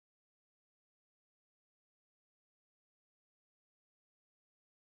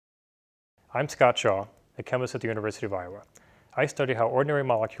I'm Scott Shaw, a chemist at the University of Iowa. I study how ordinary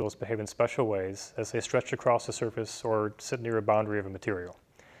molecules behave in special ways as they stretch across the surface or sit near a boundary of a material.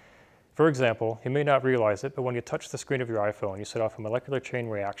 For example, you may not realize it, but when you touch the screen of your iPhone, you set off a molecular chain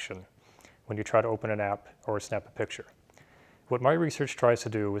reaction when you try to open an app or snap a picture. What my research tries to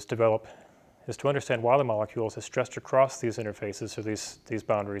do is to understand why the molecules that stretch across these interfaces or these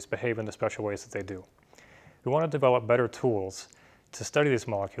boundaries behave in the special ways that they do. We want to develop better tools to study these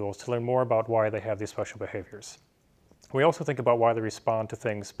molecules to learn more about why they have these special behaviors. We also think about why they respond to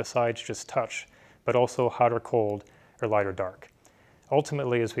things besides just touch, but also hot or cold, or light or dark.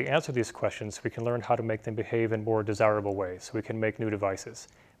 Ultimately, as we answer these questions, we can learn how to make them behave in more desirable ways. We can make new devices.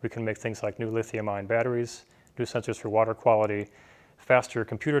 We can make things like new lithium-ion batteries, new sensors for water quality, faster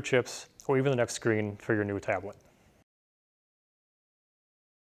computer chips, or even the next screen for your new tablet.